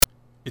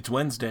It's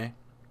Wednesday.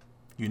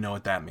 You know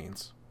what that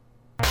means.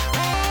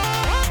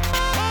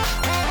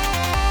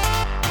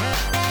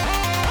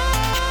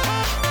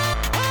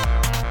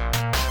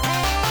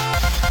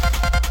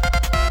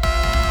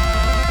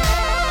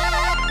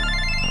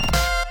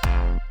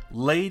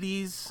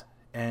 Ladies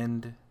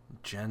and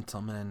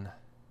gentlemen,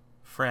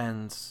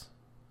 friends,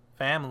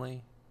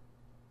 family,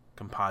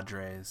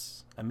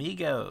 compadres,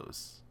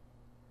 amigos,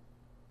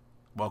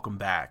 welcome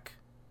back.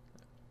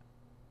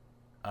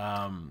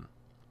 I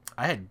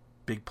had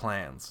big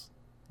plans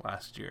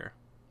last year.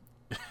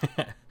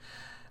 I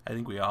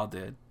think we all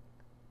did.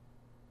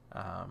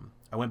 I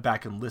went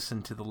back and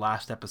listened to the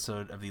last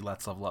episode of the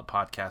Let's Level Up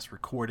podcast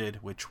recorded,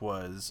 which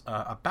was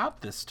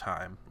about this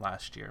time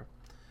last year.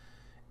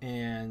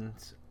 And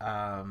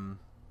I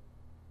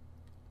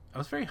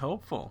was very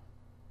hopeful.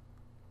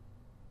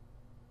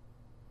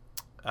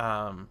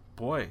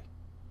 Boy,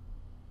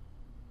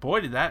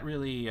 did that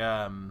really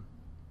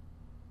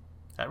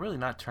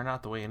not turn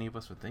out the way any of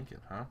us were thinking,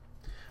 huh?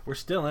 We're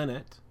still in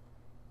it.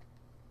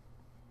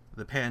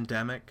 The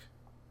pandemic,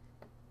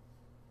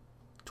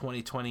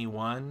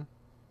 2021,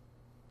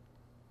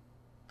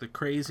 the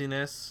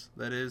craziness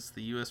that is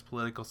the U.S.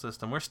 political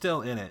system. We're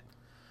still in it.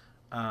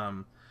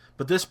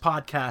 But this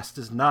podcast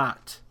is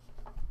not,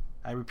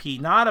 I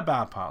repeat, not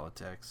about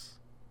politics.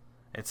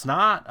 It's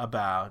not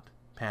about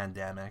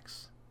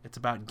pandemics. It's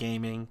about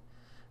gaming.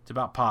 It's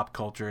about pop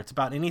culture. It's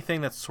about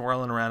anything that's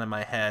swirling around in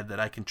my head that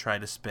I can try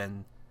to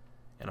spin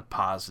in a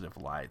positive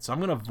light. So I'm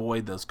going to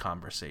avoid those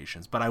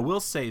conversations. But I will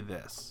say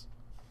this.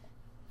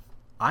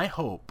 I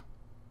hope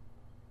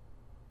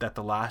that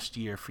the last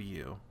year for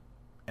you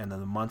and then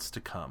the months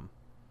to come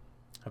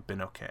have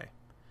been okay.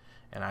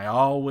 And I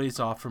always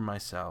offer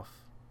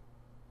myself,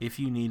 if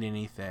you need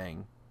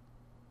anything,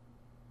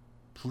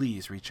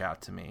 please reach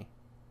out to me.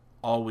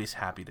 Always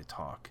happy to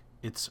talk.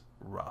 It's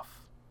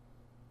rough.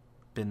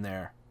 Been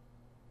there.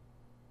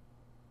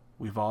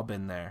 We've all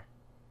been there.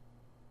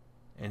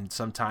 And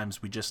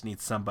sometimes we just need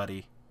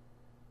somebody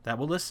that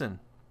will listen.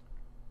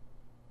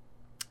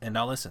 And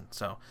I'll listen.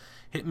 So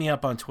hit me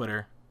up on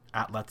Twitter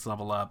at Let's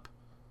Level Up,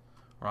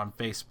 or on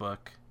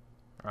Facebook,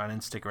 or on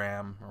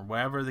Instagram, or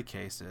wherever the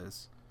case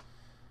is,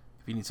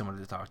 if you need someone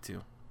to talk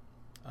to.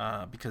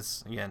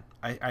 Because, again,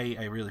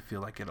 I really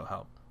feel like it'll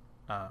help.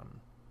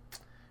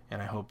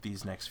 And I hope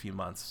these next few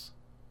months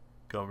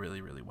go really,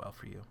 really well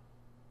for you.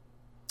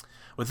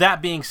 With that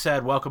being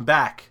said, welcome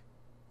back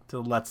to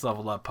the Let's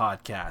Level Up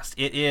podcast.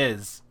 It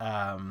is,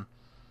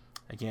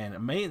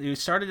 again, we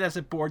started as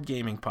a board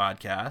gaming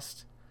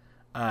podcast,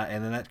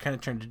 and then that kind of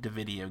turned into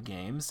video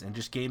games and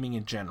just gaming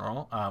in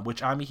general,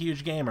 which I'm a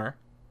huge gamer.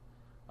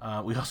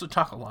 We also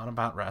talk a lot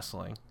about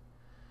wrestling.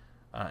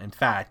 In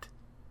fact,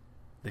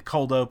 the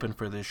cold open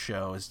for this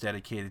show is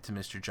dedicated to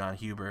Mr. John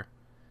Huber,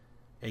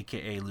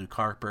 a.k.a. Luke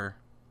Harper,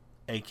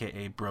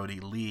 a.k.a. Brody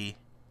Lee,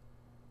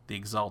 the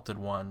Exalted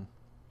One,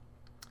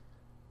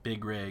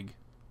 Big Rig.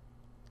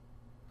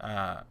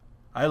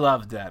 I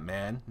loved that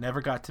man.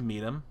 Never got to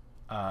meet him,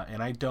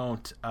 and I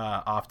don't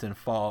often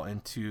fall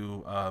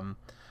into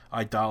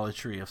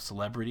idolatry of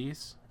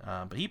celebrities,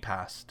 but he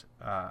passed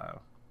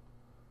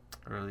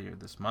earlier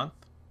this month,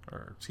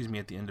 or excuse me,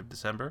 at the end of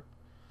December.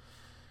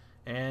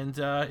 And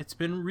it's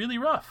been really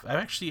rough.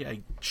 I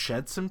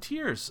shed some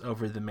tears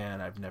over the man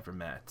I've never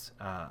met.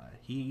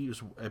 He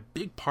was a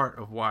big part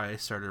of why I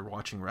started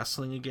watching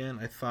wrestling again.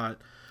 I thought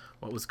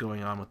what was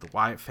going on with the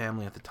Wyatt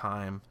family at the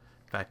time,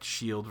 in fact,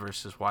 Shield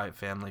versus Wyatt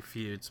family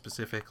feud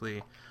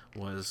specifically,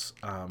 was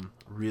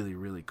really,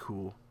 really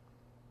cool.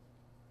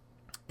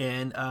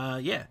 And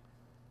yeah,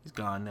 he's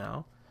gone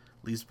now.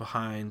 Leaves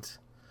behind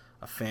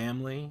a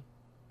family,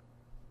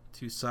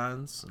 2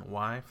 sons and a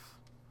wife.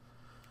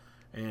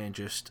 And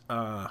just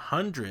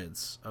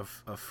hundreds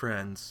of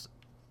friends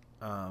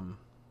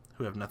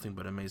who have nothing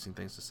but amazing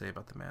things to say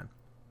about the man.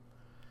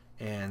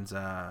 And,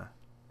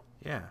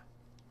 yeah,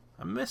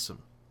 I miss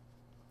him.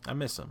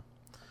 And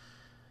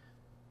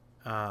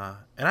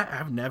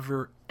I've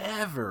never,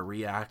 ever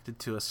reacted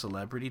to a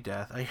celebrity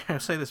death. I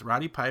say this,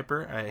 Roddy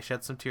Piper, I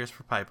shed some tears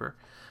for Piper.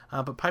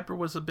 But Piper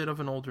was a bit of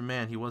an older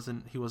man. He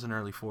wasn't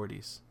early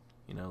 40s,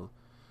 you know.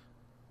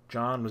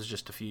 John was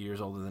just a few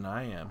years older than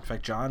I am. In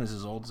fact, John is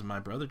as old as my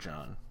brother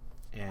John.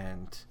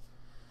 And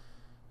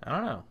I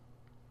don't know.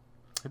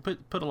 I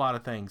put a lot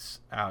of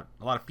things out,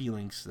 a lot of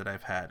feelings that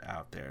I've had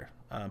out there.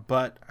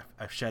 But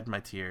I've shed my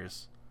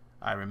tears.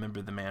 I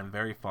remember the man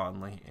very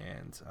fondly,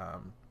 and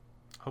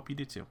hope you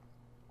do too.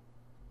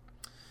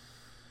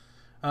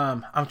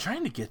 I'm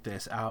trying to get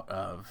this out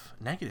of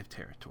negative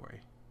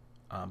territory,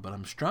 but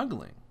I'm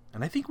struggling.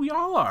 And I think we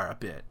all are a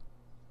bit.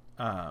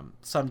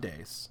 Some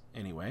days,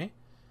 anyway.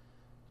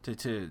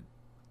 To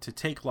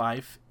take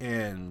life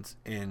and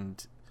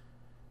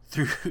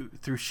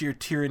through sheer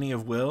tyranny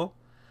of will,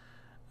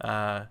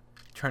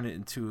 turn it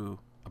into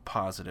a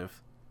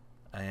positive,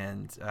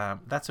 and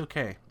that's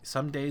okay.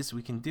 Some days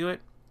we can do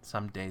it,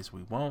 some days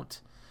we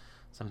won't.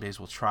 Some days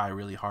we'll try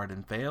really hard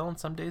and fail, and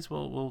some days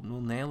we'll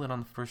nail it on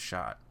the first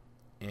shot,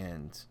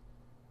 and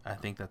I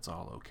think that's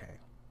all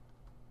okay.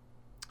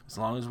 As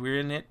long as we're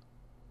in it,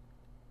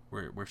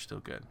 we're still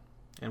good,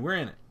 and we're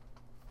in it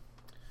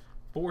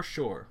for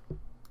sure.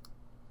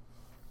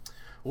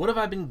 What have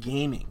I been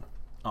gaming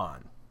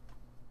on?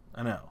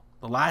 I know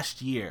the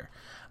last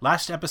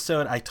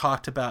episode I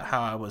talked about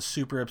how I was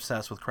super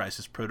obsessed with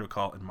Crisis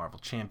Protocol and Marvel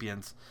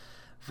Champions.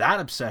 That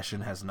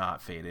obsession has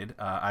not faded.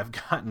 I've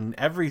gotten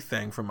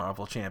everything from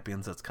Marvel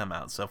Champions that's come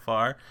out so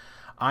far.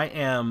 I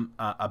am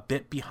a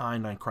bit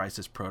behind on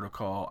Crisis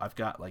Protocol. I've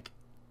got like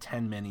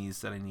 10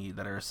 minis that I need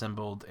that are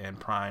assembled and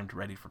primed,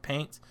 ready for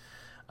paint.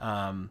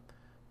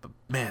 But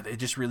man, it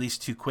just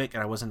released too quick,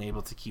 and I wasn't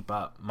able to keep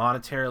up.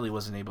 Monetarily,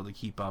 wasn't able to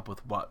keep up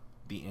with what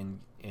the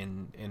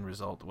end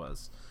result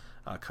was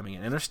coming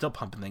in. And they're still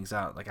pumping things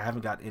out. Like, I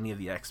haven't got any of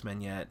the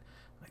X-Men yet.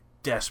 I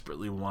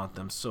desperately want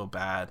them so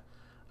bad.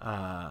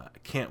 I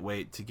can't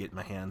wait to get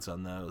my hands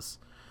on those.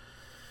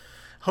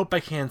 Hope I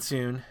can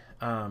soon.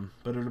 But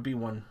it'll be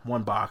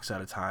one box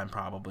at a time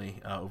probably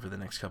over the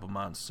next couple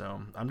months.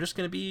 So I'm just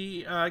going to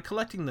be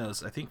collecting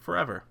those, I think,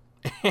 forever.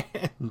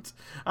 And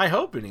I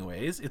hope,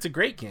 anyways. It's a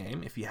great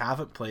game. If you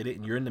haven't played it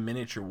and you're into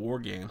miniature war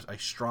games, I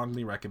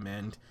strongly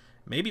recommend.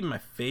 Maybe my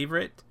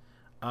favorite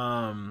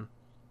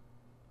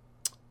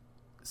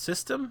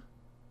system.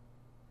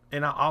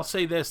 And I'll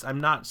say this,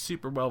 I'm not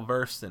super well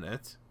versed in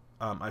it.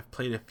 I've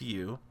played a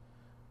few.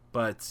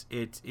 But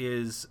it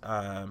is,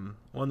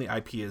 one, the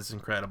IP is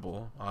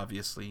incredible.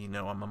 Obviously, you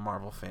know I'm a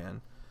Marvel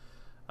fan.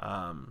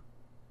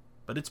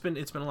 But it's been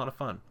a lot of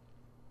fun.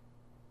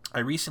 I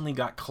recently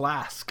got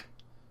Clask.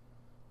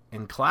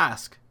 And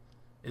Clask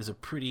is a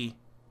pretty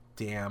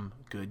damn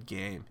good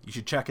game. You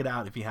should check it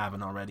out if you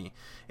haven't already.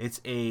 It's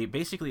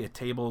basically a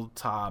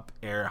tabletop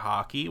air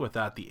hockey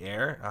without the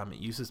air. It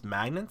uses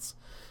magnets,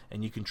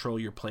 and you control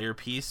your player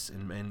piece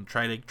and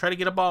try to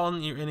get a ball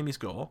in your enemy's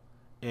goal.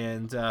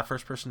 And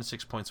first person to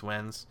 6 points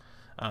wins.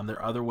 There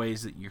are other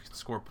ways that you can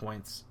score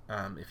points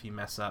if you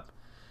mess up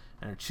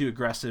and are too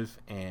aggressive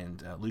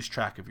and lose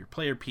track of your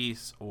player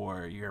piece,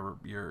 or you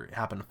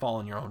happen to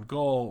fall in your own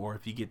goal, or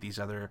if you get these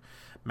other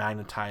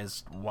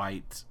magnetized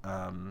white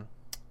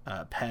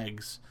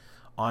pegs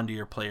onto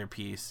your player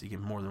piece, you get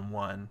more than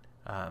one,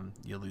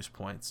 you lose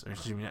points. Or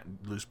excuse me, not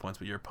lose points,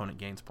 but your opponent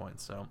gains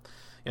points. So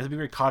you have to be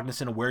very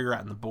cognizant of where you're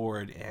at in the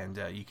board, and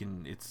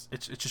it's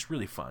just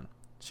really fun,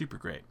 super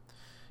great.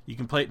 You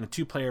can play it in a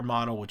 2-player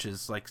model, which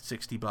is like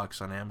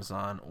 $60 on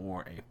Amazon,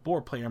 or a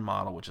 4-player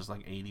model, which is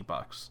like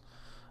 $80.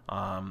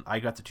 I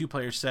got the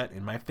 2-player set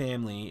in my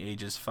family,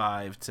 ages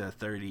 5 to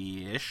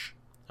 30-ish.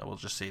 I will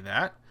just say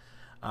that.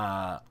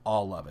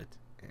 All love it.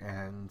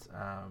 And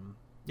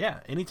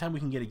yeah, anytime we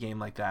can get a game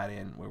like that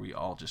in where we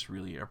all just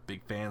really are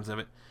big fans of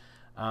it,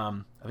 I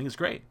think it's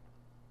great.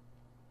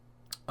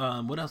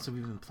 What else have we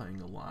been playing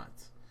a lot?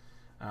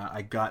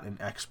 I got an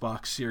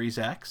Xbox Series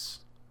X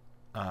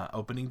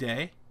opening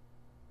day.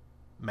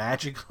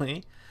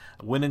 Magically,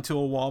 I went into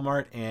a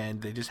Walmart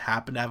and they just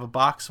happened to have a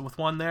box with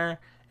one there,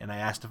 and I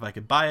asked if I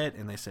could buy it,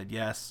 and they said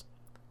yes,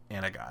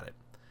 and I got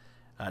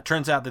it.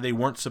 Turns out that they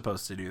weren't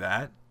supposed to do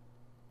that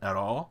at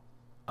all,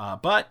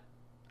 but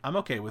I'm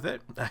okay with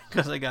it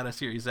because I got a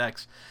Series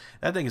X.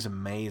 That thing is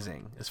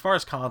amazing. As far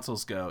as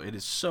consoles go, it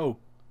is so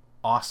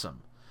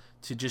awesome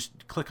to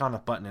just click on a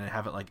button and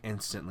have it like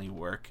instantly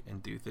work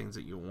and do things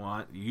that you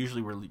want.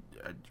 Usually we're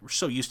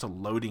so used to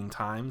loading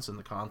times in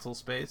the console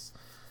space.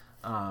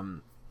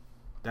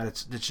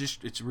 That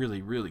it's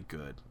really, really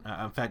good.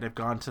 In fact, I've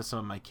gone to some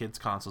of my kids'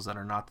 consoles that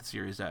are not the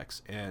Series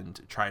X and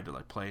tried to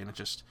like play, and it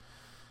just,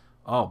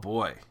 oh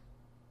boy,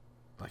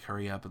 like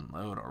hurry up and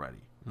load already.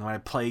 And when I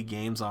play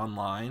games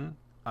online,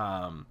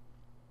 I'm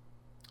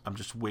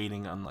just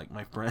waiting on like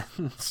my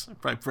friend's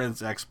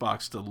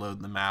Xbox to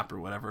load the map or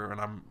whatever,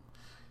 and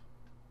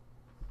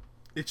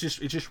it's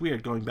just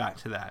weird going back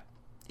to that.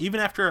 Even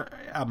after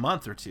a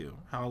month or two,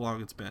 how long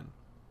it's been.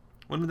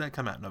 When did that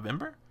come out?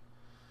 November?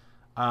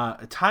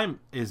 Time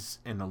is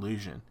an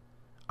illusion.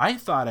 I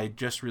thought I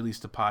just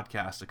released a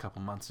podcast a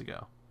couple months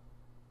ago,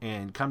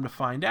 and come to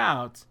find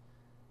out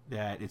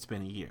that it's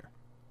been a year.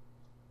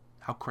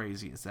 How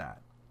crazy is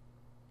that?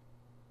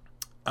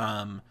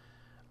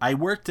 I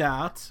worked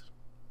out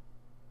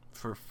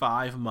for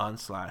 5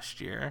 months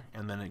last year,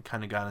 and then it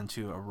kind of got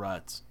into a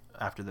rut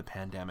after the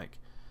pandemic,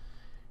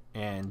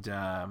 and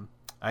I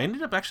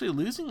ended up actually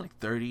losing like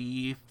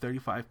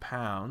 35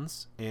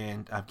 pounds,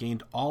 and I've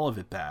gained all of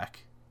it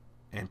back,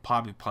 and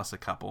probably plus a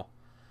couple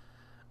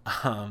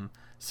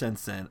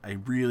since then. I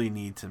really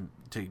need to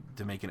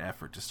make an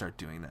effort to start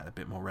doing that a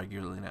bit more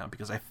regularly now,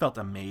 because I felt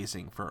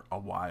amazing for a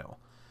while,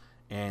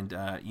 and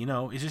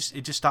it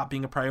just stopped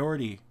being a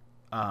priority,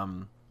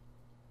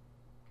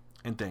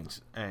 and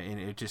things,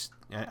 and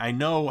I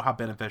know how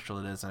beneficial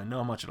it is, and I know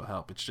how much it'll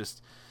help. It's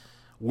just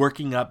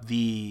working up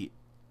the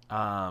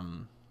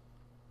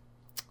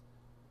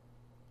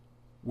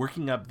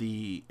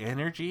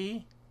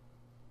energy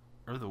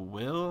or the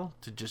will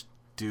to just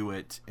do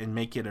it and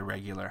make it a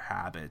regular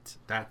habit.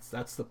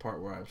 That's the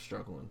part where I'm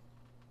struggling.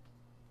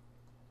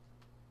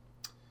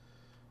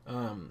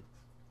 But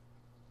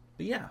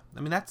yeah, I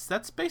mean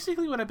that's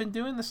basically what I've been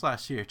doing this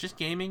last year, just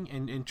gaming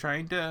and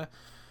trying to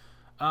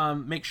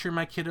make sure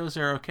my kiddos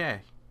are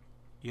okay,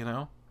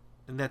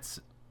 and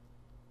that's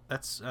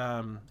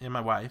and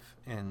my wife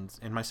and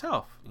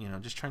myself,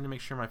 just trying to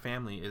make sure my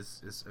family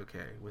is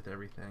okay with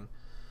everything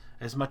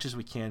as much as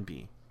we can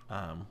be.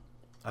 I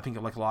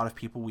think like a lot of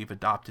people, we've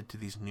adopted to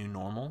these new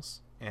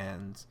normals,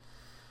 and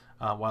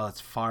while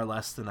it's far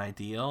less than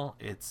ideal,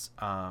 it's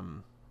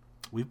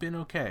we've been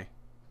okay.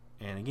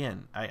 And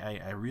again,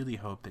 I really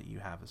hope that you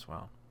have as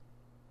well.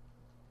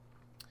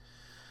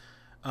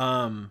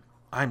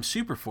 I'm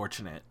super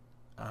fortunate.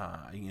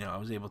 I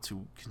was able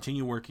to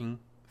continue working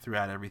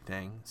throughout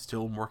everything.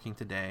 Still working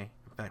today.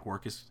 In fact,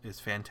 work is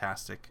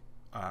fantastic.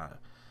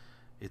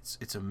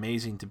 It's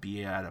amazing to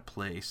be at a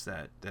place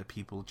that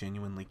people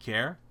genuinely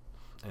care,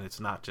 and it's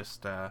not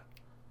just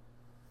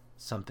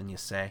something you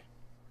say.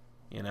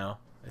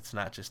 It's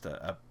not just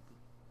a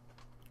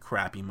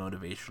crappy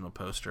motivational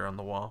poster on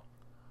the wall.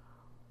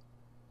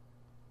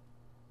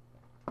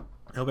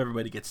 I hope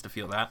everybody gets to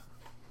feel that.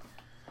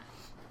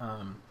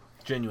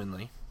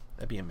 Genuinely,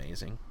 that'd be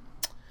amazing.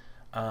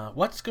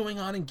 What's going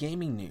on in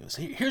gaming news?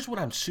 Here's what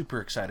I'm super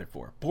excited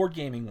for. Board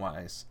gaming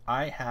wise,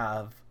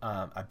 I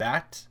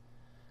backed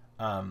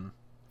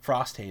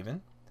Frosthaven,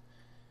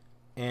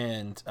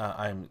 and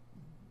I'm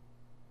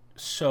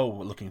so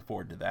looking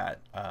forward to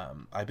that.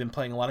 I've been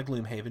playing a lot of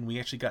Gloomhaven.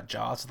 We actually got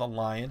Jaws of the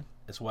Lion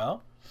as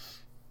well,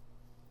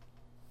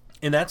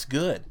 and that's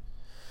good.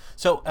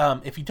 So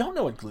if you don't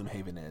know what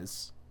Gloomhaven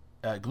is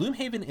an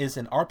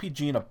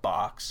RPG in a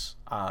box.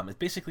 It's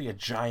basically a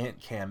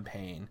giant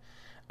campaign.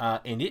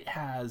 And it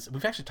has,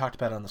 we've actually talked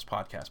about it on this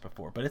podcast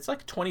before, but it's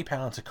like 20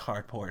 pounds of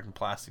cardboard and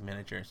plastic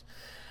miniatures.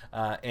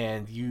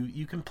 And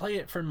you can play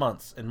it for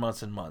months and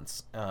months and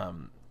months.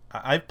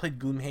 I've played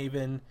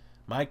Gloomhaven,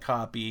 my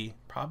copy,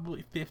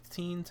 probably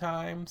 15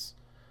 times.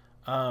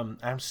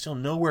 I'm still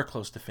nowhere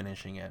close to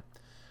finishing it.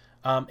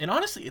 And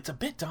honestly, it's a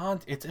bit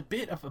it's a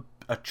bit of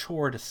a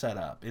chore to set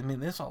up. I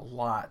mean, there's a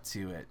lot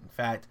to it. In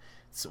fact,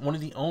 it's one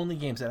of the only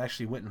games that I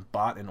actually went and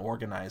bought an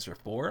organizer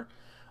for.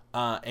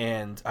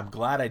 And I'm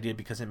glad I did,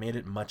 because it made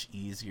it much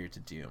easier to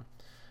do.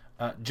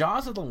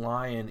 Jaws of the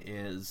Lion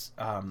is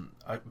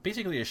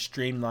basically a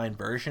streamlined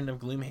version of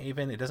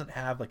Gloomhaven. It doesn't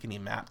have like any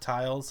map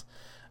tiles,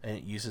 and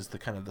it uses the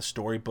kind of the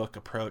storybook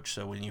approach.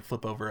 So when you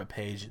flip over a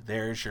page,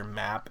 there's your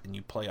map, and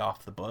you play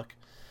off the book,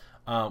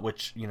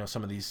 which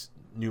some of these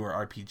newer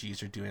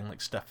RPGs are doing,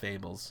 like Stuff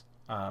Fables.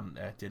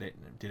 Did it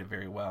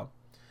very well.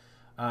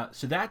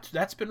 So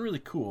that's been really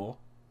cool.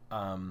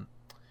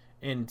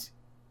 And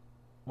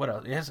what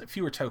else? It has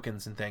fewer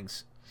tokens and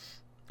things.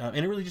 And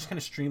it really just kind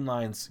of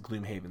streamlines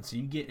Gloomhaven. So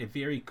you get a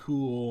very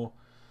cool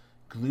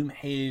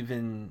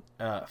Gloomhaven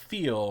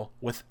feel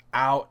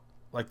without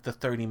like the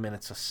 30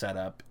 minutes of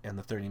setup and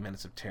the 30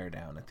 minutes of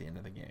teardown at the end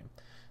of the game.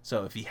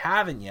 So if you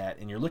haven't yet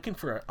and you're looking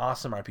for an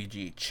awesome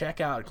RPG,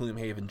 check out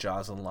Gloomhaven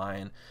Jaws of the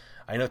Lion.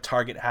 I know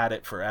Target had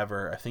it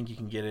forever. I think you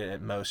can get it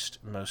at most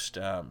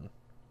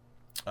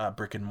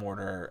brick and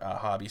mortar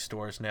hobby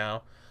stores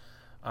now.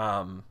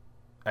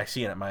 I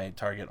see it at my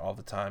Target all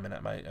the time and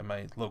at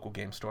my local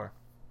game store.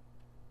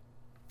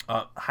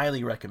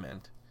 Highly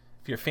recommend.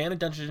 If you're a fan of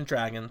Dungeons and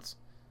Dragons,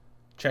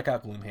 check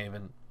out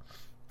Gloomhaven.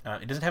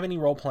 It doesn't have any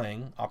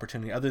role-playing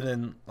opportunity other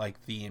than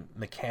like the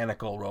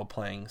mechanical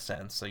role-playing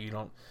sense. So you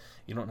don't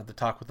have to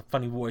talk with a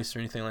funny voice or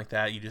anything like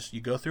that.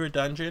 You go through a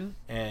dungeon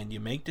and you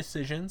make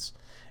decisions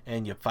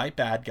and you fight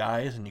bad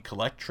guys and you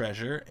collect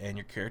treasure and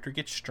your character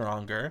gets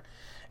stronger.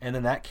 And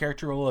then that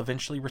character will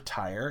eventually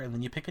retire, and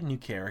then you pick a new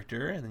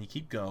character, and then you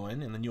keep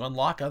going, and then you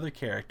unlock other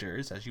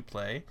characters as you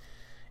play,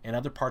 and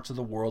other parts of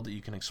the world that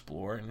you can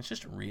explore, and it's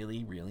just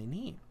really, really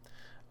neat.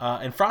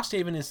 And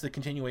Frosthaven is the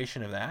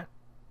continuation of that.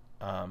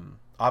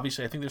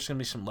 Obviously, I think there's going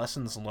to be some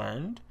lessons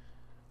learned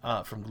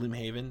from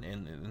Gloomhaven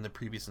in the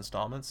previous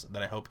installments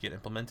that I hope get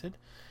implemented,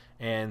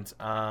 and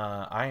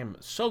I am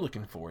so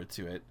looking forward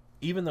to it,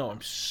 even though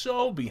I'm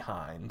so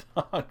behind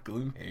on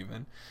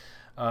Gloomhaven.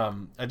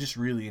 I just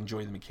really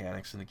enjoy the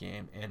mechanics in the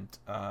game, and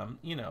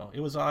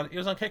it was on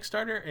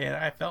Kickstarter, and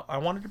I felt I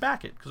wanted to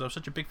back it because I was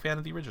such a big fan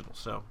of the original.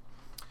 So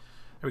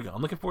there we go.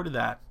 I'm looking forward to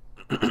that.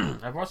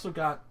 I've also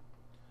got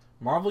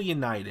Marvel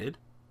United,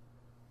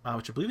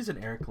 which I believe is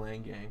an Eric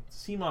Lang game.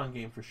 It's a CMON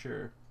game for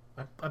sure.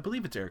 I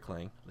believe it's Eric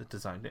Lang that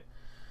designed it.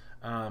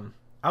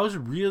 I was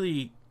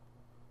really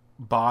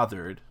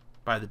bothered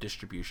by the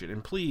distribution,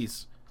 and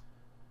please,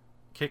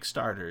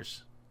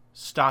 Kickstarters,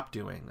 stop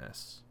doing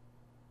this.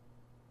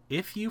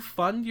 If you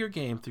fund your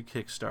game through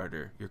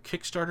Kickstarter, your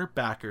Kickstarter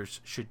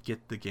backers should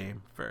get the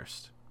game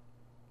first.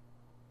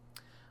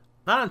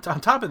 Not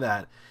on top of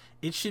that,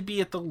 it should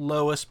be at the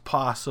lowest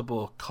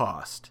possible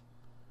cost.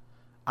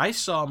 I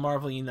saw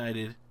Marvel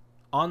United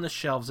on the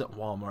shelves at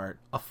Walmart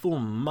a full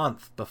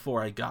month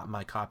before I got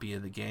my copy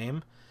of the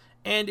game,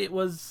 and it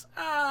was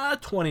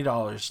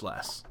 $20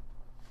 less.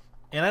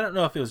 And I don't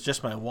know if it was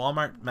just my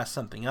Walmart messed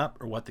something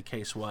up or what the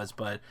case was,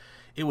 but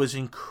it was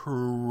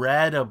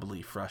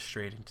incredibly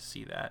frustrating to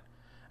see that.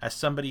 As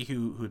somebody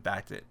who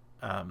backed it,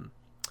 I'm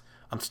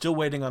still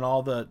waiting on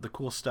all the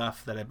cool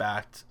stuff that I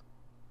backed.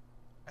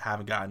 I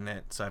haven't gotten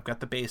it, so I've got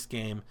the base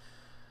game,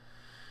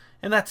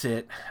 and that's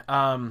it.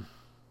 I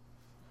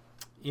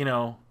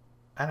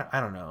I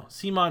don't know.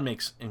 CMON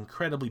makes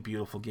incredibly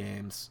beautiful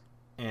games,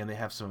 and they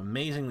have some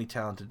amazingly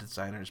talented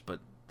designers, but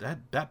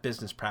that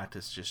business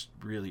practice just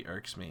really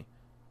irks me.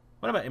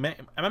 What about, am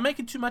I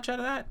making too much out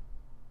of that?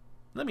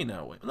 Let me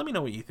know. Let me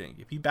know what you think.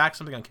 If you back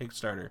something on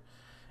Kickstarter,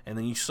 and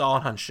then you saw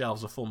it on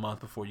shelves a full month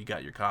before you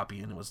got your copy,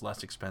 and it was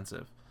less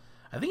expensive.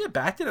 I think I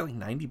backed it at like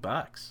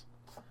 $90,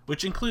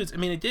 which includes, I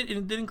mean, it did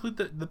include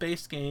the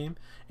base game,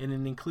 and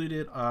it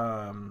included,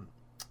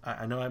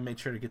 I know I made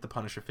sure to get the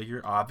Punisher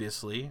figure,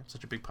 obviously. I'm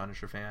such a big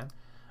Punisher fan.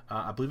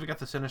 I believe I got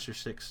the Sinister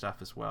Six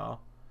stuff as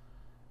well.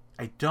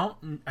 I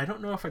don't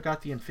know if I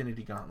got the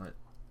Infinity Gauntlet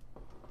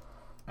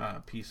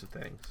piece of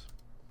things.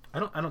 I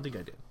don't think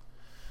I did.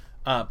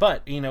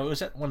 But it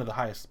was at one of the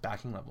highest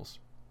backing levels.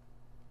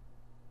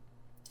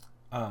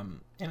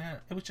 And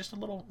it was just a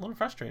little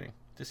frustrating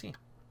to see.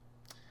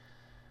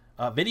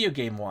 Video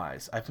game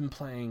wise, I've been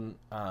playing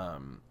Naruto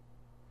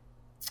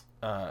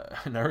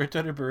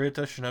to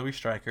Boruto Shinobi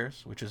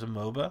Strikers, which is a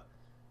MOBA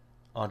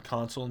on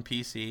console and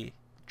PC.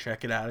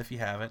 Check it out if you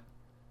haven't.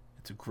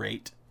 It's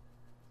great.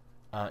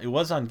 It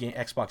was on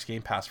Xbox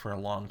Game Pass for a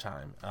long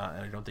time,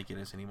 and I don't think it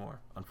is anymore,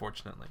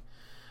 unfortunately.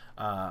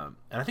 And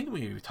I think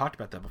we talked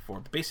about that before,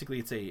 but basically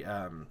it's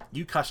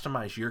you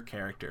customize your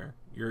character,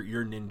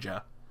 your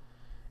ninja,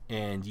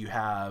 and you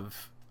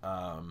have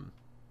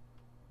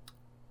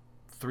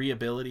 3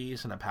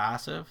 abilities and a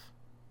passive,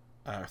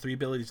 3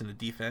 abilities and a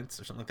defense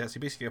or something like that. So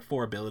you basically have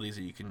 4 abilities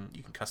that you can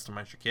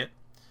customize your kit.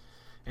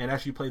 And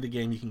as you play the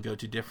game, you can go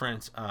to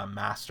different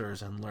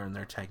masters and learn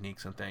their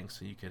techniques and things.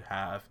 So you could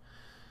have,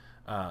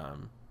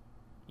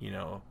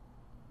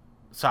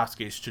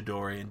 Sasuke's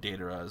Chidori and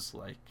Datara's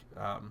like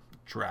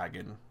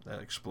dragon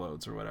that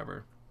explodes or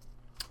whatever.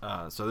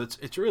 So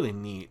it's really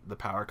neat, the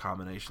power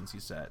combinations you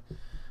set.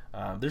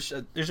 There's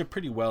a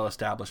pretty well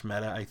established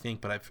meta, I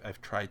think, but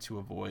I've tried to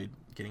avoid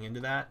getting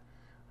into that.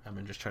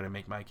 I'm just trying to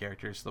make my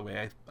characters the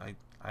way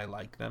I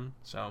like them.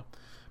 So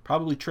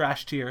probably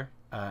trash tier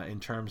in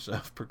terms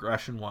of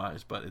progression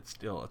wise, but it's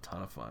still a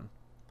ton of fun.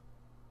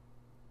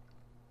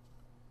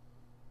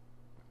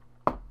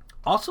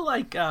 Also,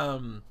 like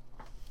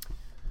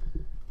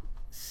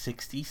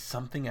 60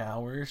 something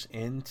hours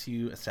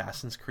into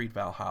Assassin's Creed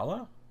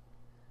Valhalla.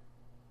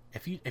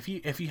 If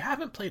you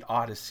haven't played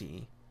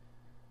Odyssey,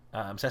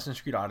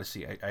 Assassin's Creed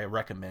Odyssey, I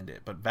recommend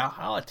it. But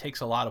Valhalla takes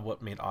a lot of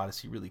what made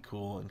Odyssey really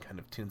cool and kind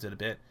of tunes it a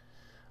bit.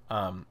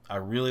 I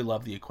really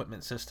love the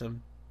equipment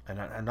system, and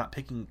I'm not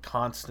picking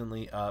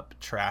constantly up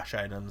trash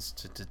items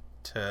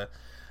to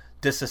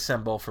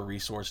disassemble for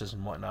resources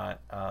and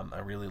whatnot. I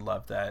really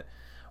love that.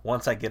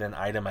 Once I get an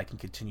item, I can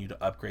continue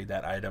to upgrade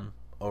that item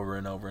over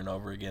and over and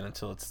over again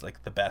until it's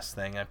like the best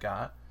thing I've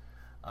got.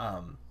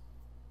 And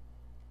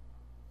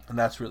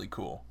that's really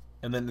cool.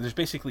 And then there's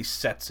basically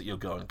sets that you'll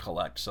go and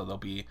collect. So there'll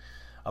be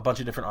a bunch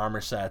of different armor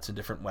sets and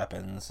different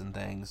weapons and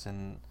things.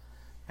 And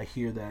I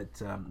hear that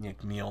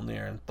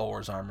Mjolnir and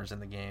Thor's armor's in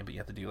the game, but you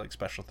have to do like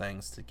special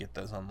things to get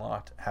those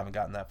unlocked. I haven't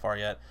gotten that far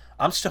yet.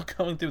 I'm still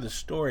going through the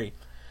story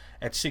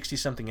at 60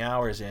 something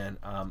hours in.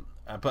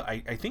 But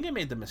I think I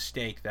made the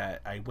mistake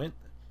that I went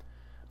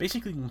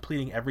basically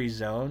completing every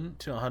zone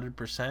to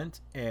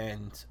 100%,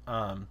 and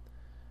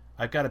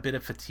I've got a bit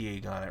of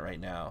fatigue on it right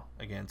now.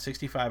 Again,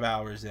 65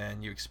 hours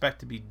in, you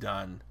expect to be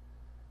done.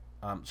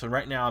 So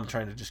right now I'm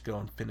trying to just go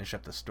and finish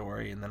up the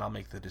story, and then I'll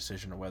make the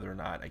decision of whether or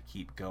not I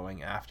keep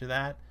going after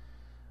that.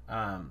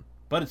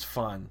 But it's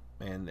fun,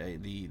 and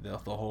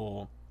the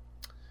whole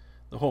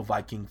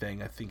Viking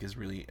thing I think is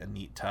really a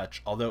neat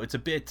touch. Although it's a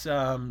bit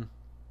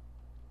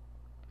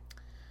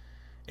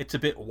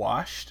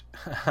washed.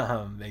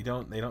 They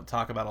don't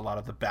talk about a lot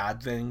of the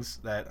bad things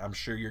that I'm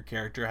sure your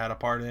character had a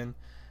part in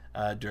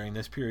during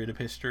this period of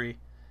history.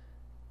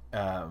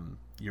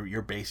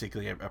 You're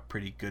basically a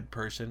pretty good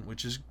person,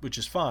 which is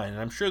fine,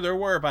 and I'm sure there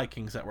were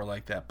Vikings that were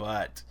like that.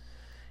 But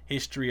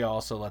history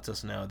also lets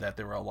us know that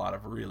there were a lot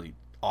of really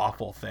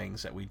awful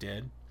things that we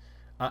did.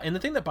 And the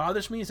thing that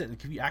bothers me is that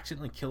if you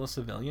accidentally kill a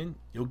civilian,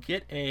 you'll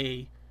get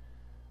a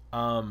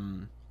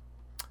You'll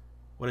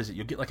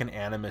get like an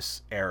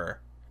animus error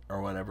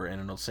or whatever,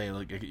 and it'll say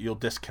like you'll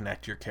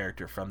disconnect your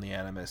character from the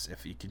animus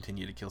if you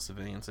continue to kill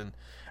civilians. And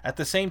at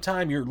the same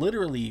time, you're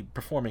literally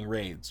performing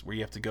raids where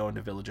you have to go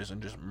into villages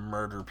and just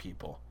murder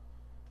people,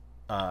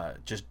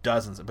 just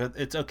dozens. But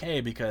it's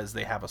okay because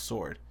they have a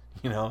sword,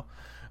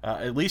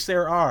 at least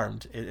they're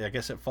armed. I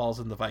guess it falls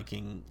in the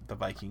Viking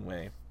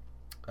way.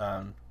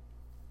 So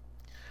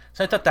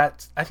I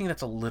think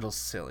that's a little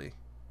silly,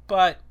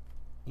 but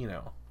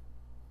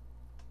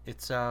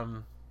it's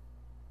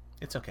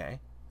okay.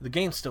 The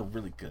game's still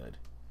really good.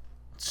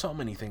 So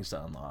many things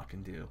to unlock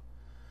and do.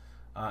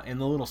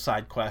 And the little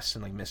side quests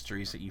and like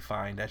mysteries that you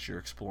find as you're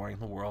exploring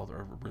the world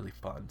are really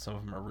fun. Some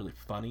of them are really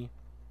funny.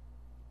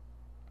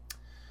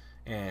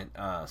 And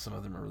some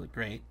of them are really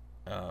great.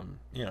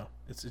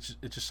 It's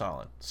just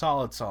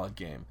solid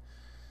game.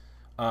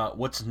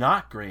 What's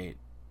not great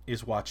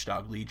is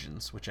Watchdogs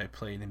Legions, which I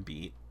played and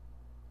beat.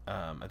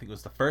 I think it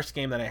was the first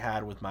game that I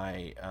had with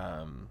my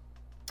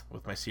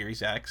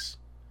Series X.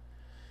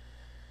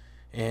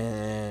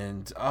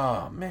 And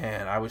oh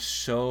man, I was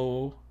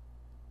so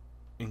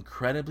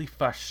incredibly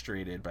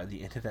frustrated by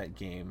the end of that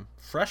game.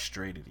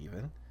 Frustrated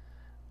even.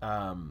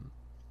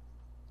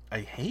 I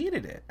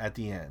hated it at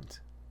the end.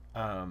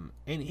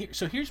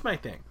 So here's my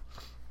thing.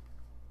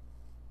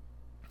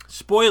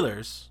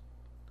 Spoilers.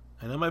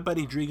 I know my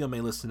buddy Drigo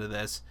may listen to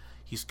this.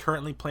 He's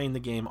currently playing the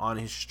game on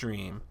his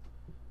stream.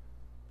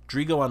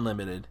 Drigo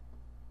Unlimited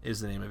is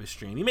the name of his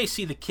stream. You may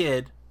see the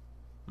kid,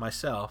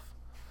 myself,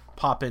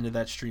 pop into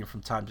that stream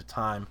from time to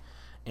time,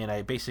 and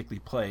I basically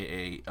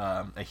play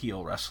a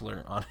heel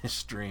wrestler on his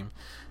stream,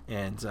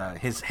 and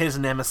his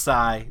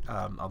nemesis.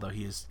 Although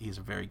he's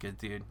a very good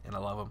dude, and I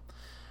love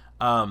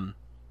him.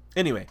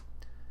 Anyway,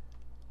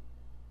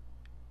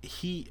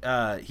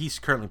 he's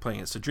currently playing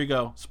it. So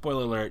Drigo,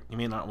 spoiler alert, you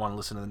may not want to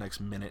listen to the next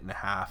minute and a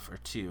half or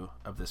two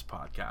of this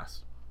podcast.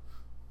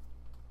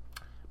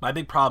 My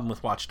big problem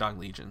with Watchdog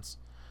Legions,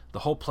 the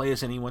whole play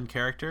as anyone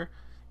character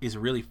is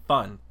really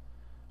fun,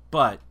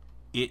 but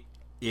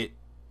it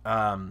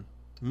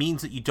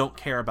means that you don't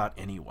care about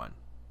anyone,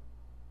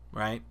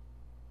 right?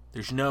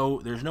 There's no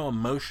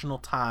emotional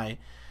tie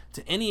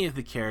to any of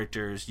the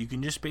characters. You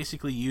can just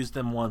basically use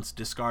them once,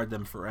 discard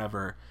them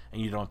forever,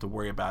 and you don't have to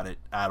worry about it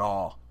at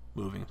all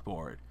moving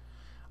forward.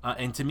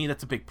 And to me,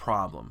 that's a big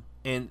problem.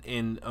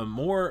 And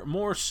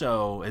more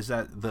so is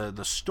that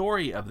the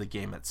story of the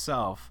game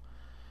itself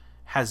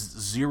has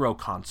zero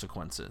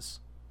consequences.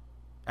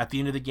 At the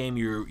end of the game,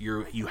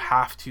 you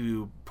have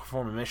to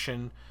perform a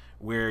mission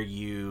where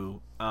you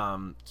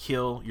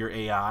kill your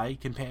AI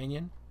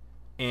companion,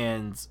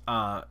 and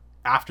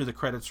after the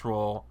credits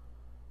roll,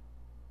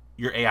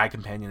 your AI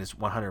companion is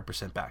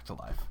 100% back to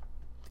life.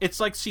 It's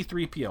like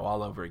C-3PO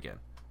all over again.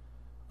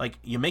 Like,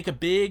 you make a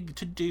big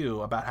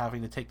to-do about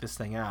having to take this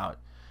thing out,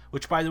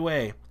 which, by the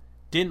way,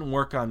 didn't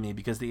work on me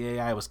because the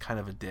AI was kind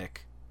of a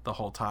dick the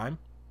whole time.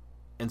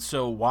 And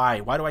so why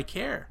do I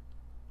care?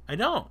 I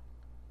don't.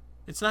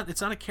 It's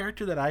not a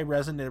character that I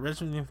resonated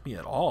with me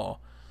at all.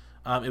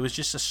 It was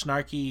just a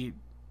snarky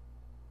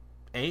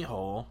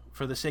a-hole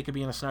for the sake of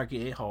being a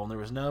snarky a-hole, and there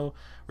was no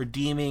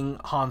redeeming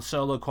Han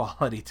Solo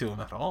quality to him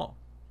at all.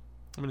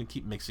 I'm going to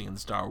keep mixing in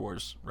Star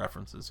Wars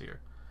references here.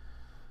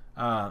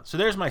 So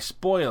there's my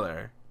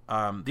spoiler.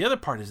 The other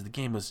part is the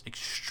game was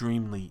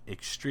extremely,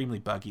 extremely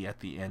buggy at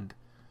the end,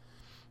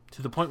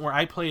 to the point where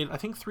I played, I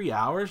think, 3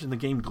 hours, and the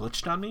game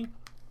glitched on me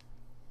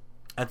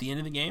at the end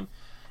of the game,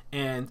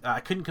 and I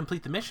couldn't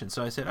complete the mission.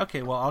 So I said,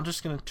 okay, well, I'm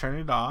just going to turn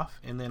it off,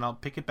 and then I'll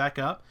pick it back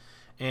up,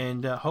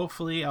 and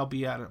hopefully I'll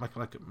be at like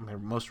my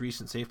most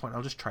recent save point.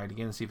 I'll just try it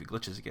again and see if it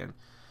glitches again.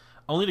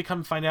 Only to come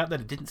and find out that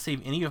it didn't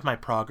save any of my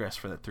progress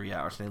for that 3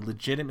 hours, and I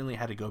legitimately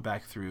had to go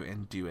back through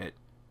and do it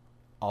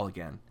all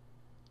again.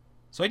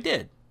 So I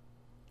did.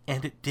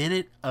 And it did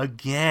it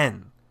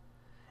again.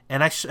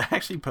 And I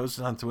actually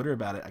posted on Twitter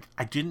about it.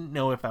 I didn't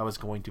know if I was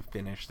going to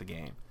finish the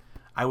game.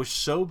 I was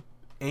so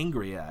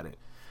angry at it.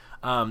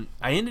 I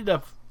ended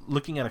up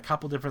looking at a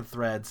couple different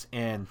threads,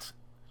 and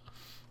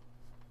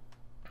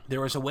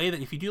there was a way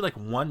that if you do like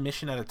one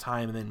mission at a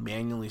time and then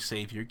manually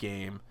save your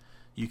game,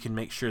 you can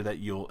make sure that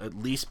you'll at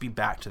least be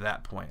back to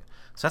that point.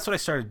 So that's what I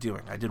started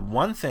doing. I did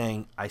one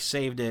thing, I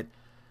saved it,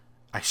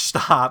 I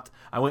stopped,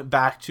 I went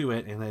back to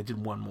it, and then I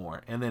did one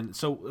more. And then,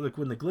 so like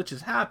when the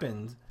glitches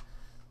happened,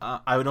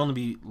 I would only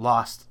be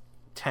lost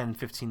 10,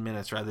 15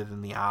 minutes rather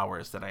than the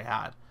hours that I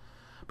had.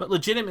 But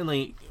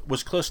legitimately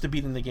was close to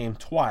beating the game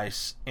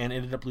twice and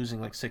ended up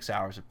losing like 6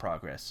 hours of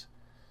progress.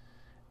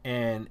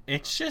 And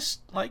it's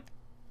just like,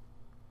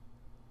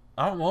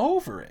 I'm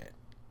over it.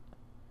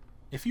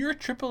 If you're a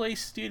AAA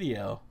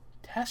studio,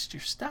 test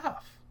your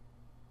stuff.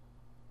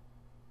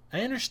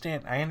 I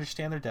understand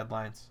their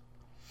deadlines.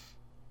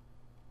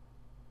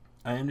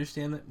 I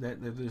understand that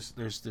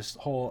there's this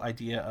whole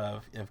idea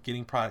of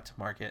getting product to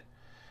market.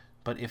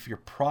 But if your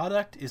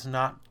product is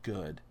not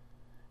good,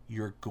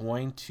 you're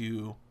going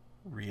to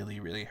really,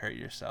 really hurt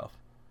yourself.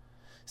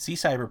 See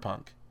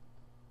Cyberpunk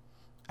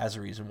as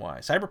a reason why.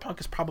 Cyberpunk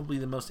is probably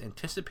the most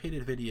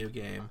anticipated video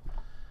game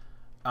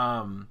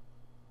from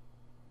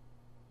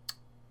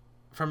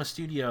a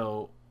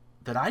studio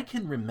that I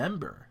can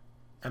remember.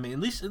 I mean, at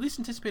least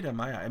anticipated on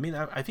my eye. I mean,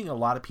 I think a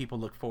lot of people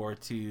look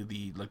forward to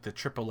the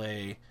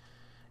AAA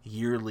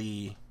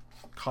yearly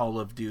Call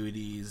of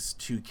Duties,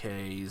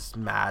 2Ks,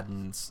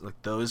 Maddens, like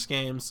those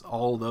games.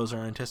 All of those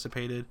are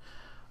anticipated.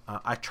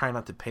 I try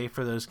not to pay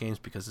for those games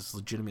because it's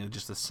legitimately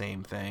just the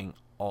same thing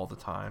all the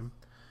time.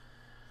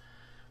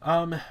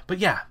 But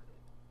yeah,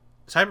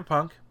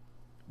 Cyberpunk,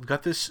 we've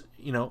got this,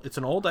 it's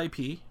an old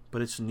IP,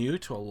 but it's new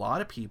to a lot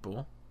of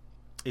people.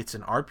 It's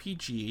an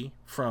RPG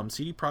from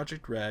CD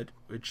Projekt Red,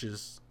 which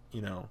is,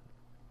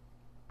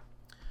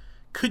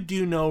 could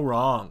do no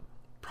wrong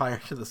prior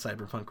to the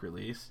Cyberpunk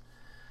release.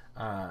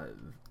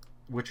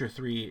 Witcher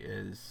 3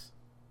 is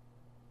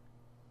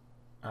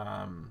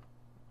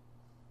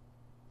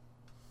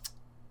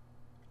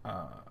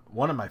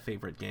one of my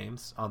favorite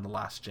games on the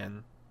last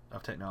gen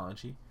of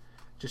technology.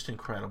 Just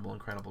incredible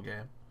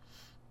game.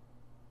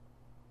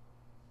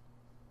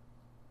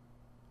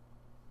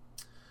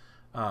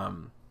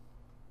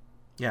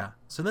 Yeah,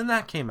 so then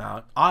that came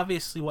out.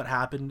 Obviously what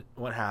happened,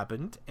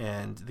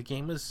 and the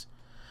game was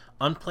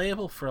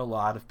unplayable for a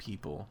lot of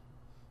people.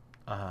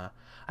 I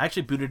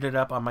actually booted it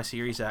up on my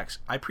Series X.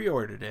 I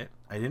pre-ordered it.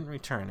 I didn't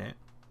return it.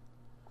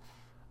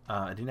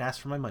 I didn't ask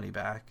for my money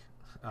back.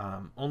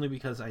 Only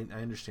because I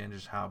understand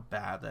just how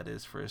bad that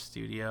is for a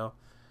studio.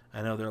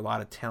 I know there are a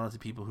lot of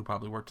talented people who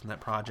probably worked on that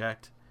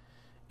project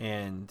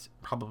and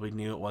probably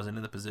knew it wasn't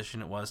in the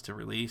position it was to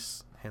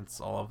release. Hence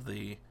all of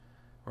the,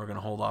 we're going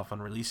to hold off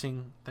on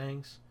releasing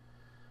things.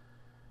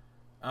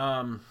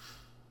 And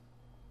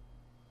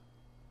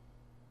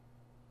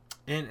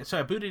so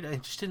I booted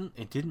it.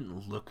 It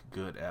didn't look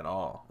good at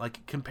all.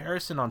 Like,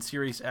 comparison on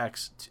Series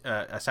X,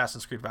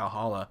 Assassin's Creed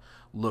Valhalla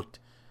looked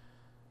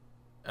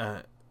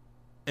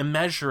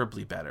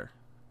immeasurably better,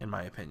 in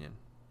my opinion.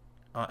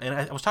 And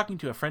I was talking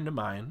to a friend of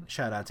mine,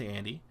 shout out to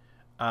Andy,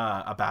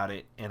 about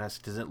it, and I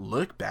said, does it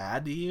look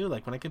bad to you?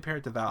 Like, when I compare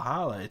it to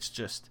Valhalla,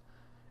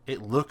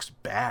 it looks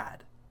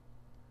bad.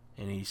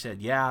 And he said,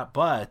 yeah,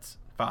 but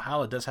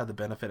Valhalla does have the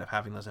benefit of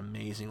having those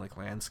amazing, like,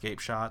 landscape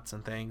shots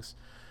and things,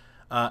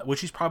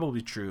 which is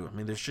probably true. I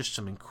mean, there's just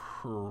some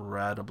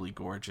incredibly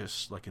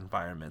gorgeous, like,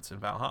 environments in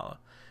Valhalla,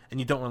 and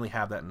you don't really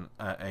have that in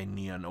a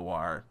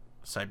neo-noir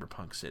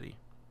cyberpunk city.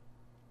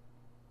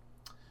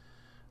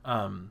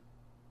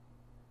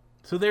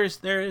 So there is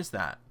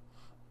that.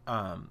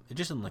 It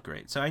just didn't look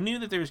great. So I knew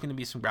that there was going to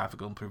be some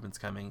graphical improvements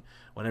coming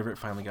whenever it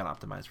finally got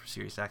optimized for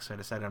Series X. So I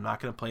decided I'm not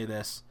going to play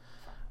this.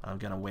 I'm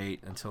going to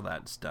wait until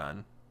that's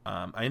done.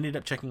 I ended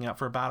up checking out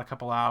for about a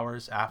couple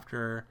hours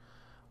after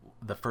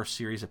the first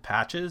series of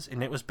patches,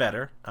 and it was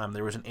better.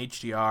 There was an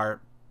HDR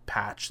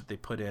patch that they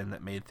put in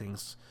that made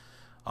things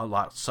a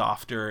lot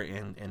softer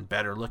and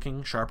better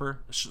looking,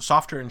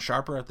 softer and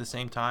sharper at the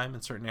same time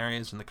in certain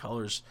areas, and the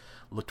colors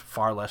looked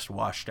far less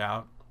washed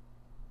out.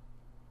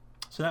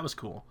 So that was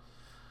cool.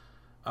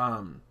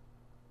 But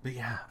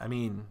yeah, I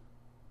mean,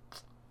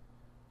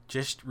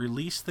 just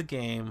release the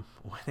game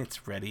when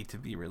it's ready to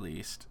be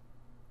released.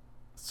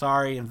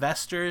 Sorry,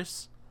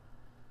 investors.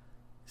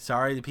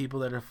 Sorry, the people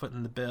that are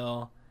footing the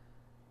bill.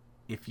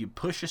 If you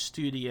push a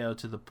studio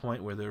to the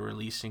point where they're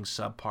releasing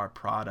subpar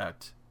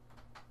product,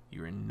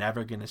 you're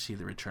never going to see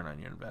the return on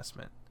your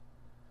investment.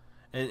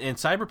 And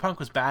Cyberpunk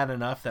was bad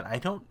enough that I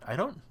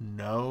don't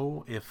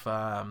know if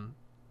that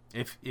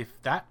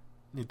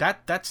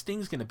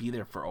sting's going to be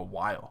there for a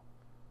while.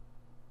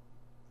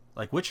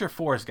 Like, Witcher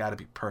 4 has got to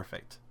be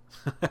perfect.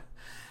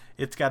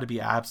 It's got to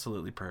be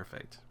absolutely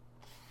perfect.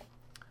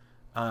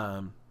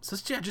 So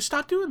yeah, just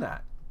stop doing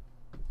that.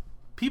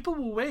 People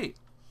will wait.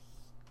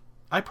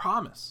 I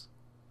promise.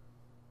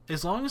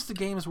 As long as the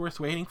game is worth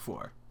waiting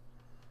for.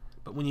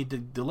 But when you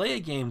delay a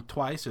game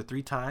twice or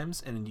three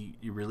times and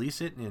you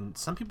release it and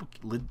some people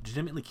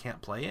legitimately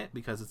can't play it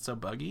because it's so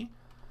buggy,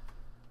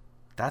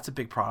 that's a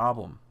big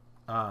problem.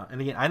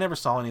 And again, I never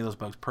saw any of those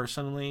bugs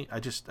personally. I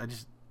just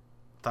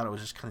thought it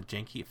was just kind of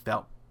janky. It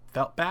felt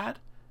bad.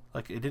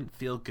 Like, it didn't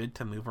feel good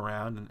to move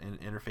around and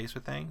interface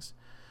with things.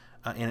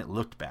 And it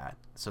looked bad.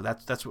 So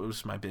that's what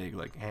was my big,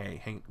 like,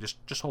 hey,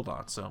 just hold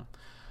on. So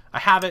I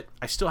have it.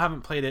 I still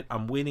haven't played it.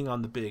 I'm waiting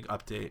on the big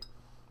update.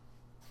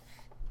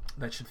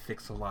 That should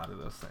fix a lot of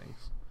those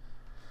things.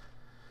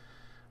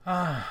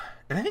 And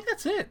I think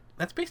that's it.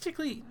 That's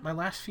basically my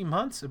last few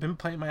months. I've been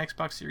playing my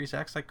Xbox Series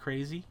X like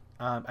crazy.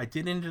 I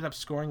did ended up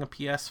scoring a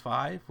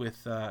PS5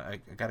 with I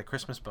got a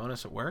Christmas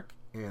bonus at work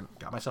and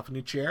got myself a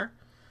new chair,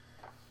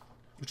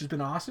 which has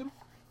been awesome.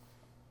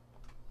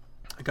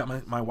 I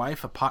got my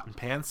wife a pot and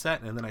pan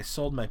set, and then I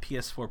sold my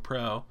PS4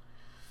 Pro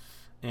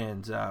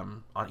and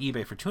on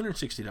eBay for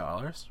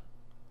 $260.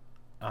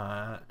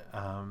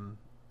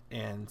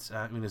 And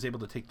I was able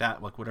to take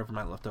that, like, whatever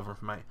my leftover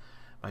from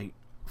my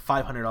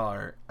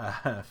 $500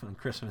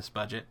 Christmas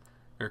budget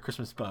or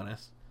Christmas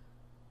bonus,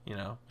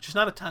 which is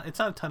not a ton. It's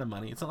not a ton of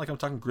money. It's not like I'm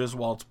talking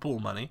Griswold's pool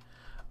money,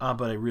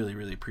 but I really,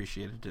 really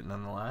appreciated it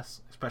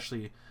nonetheless.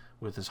 Especially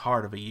with as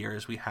hard of a year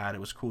as we had,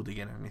 it was cool to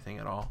get anything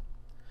at all.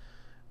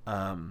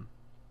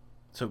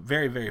 So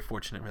very, very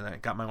fortunate for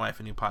that. Got my wife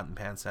a new pot and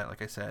pan set,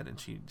 like I said, and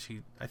she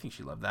I think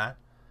she loved that.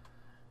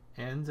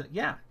 And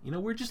yeah,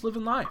 we're just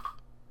living life.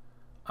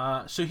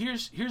 So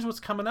here's what's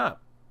coming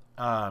up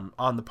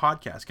on the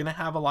podcast. Gonna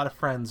have a lot of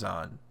friends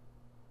on,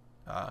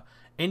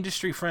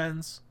 industry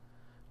friends,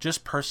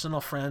 just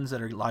personal friends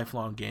that are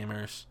lifelong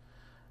gamers,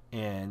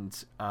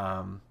 and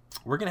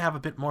we're gonna have a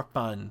bit more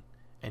fun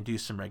and do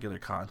some regular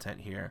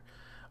content here.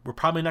 We're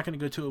probably not gonna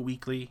go to a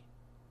weekly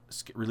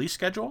release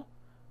schedule,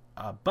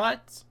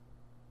 but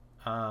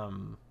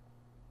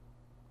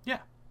yeah,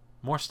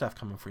 more stuff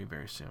coming for you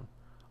very soon.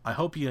 I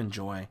hope you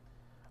enjoy.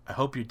 I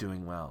hope you're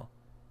doing well,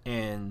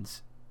 and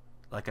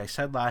like I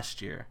said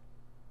last year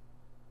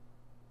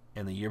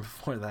and the year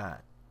before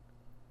that,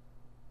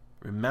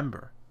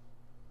 remember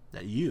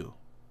that you,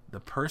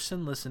 the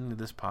person listening to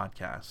this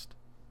podcast,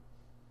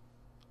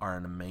 are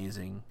an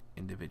amazing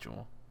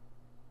individual.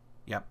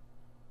 Yep.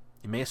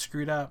 You may have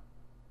screwed up.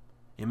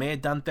 You may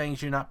have done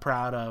things you're not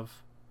proud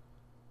of.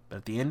 But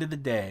at the end of the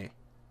day,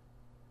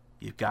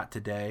 you've got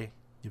today.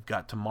 You've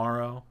got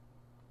tomorrow.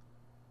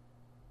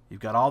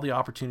 You've got all the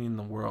opportunity in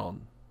the world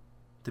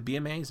to be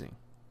amazing.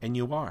 And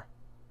you are.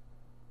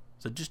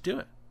 So just do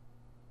it.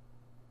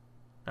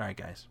 All right,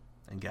 guys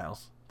and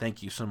gals,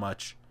 thank you so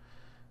much.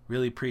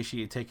 Really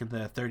appreciate you taking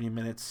the 30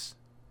 minutes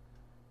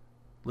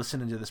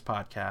listening to this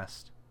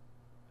podcast.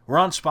 We're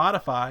on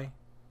Spotify.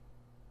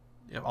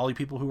 All you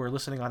people who are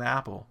listening on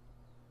Apple,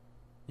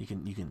 you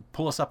can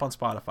pull us up on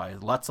Spotify.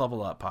 Let's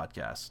Level Up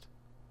podcast.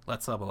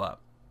 Let's Level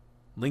Up.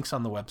 Links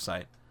on the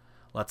website,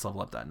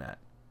 letslevelup.net.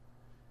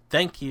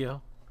 Thank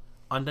you.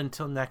 And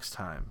until next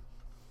time,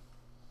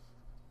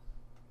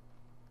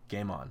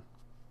 game on.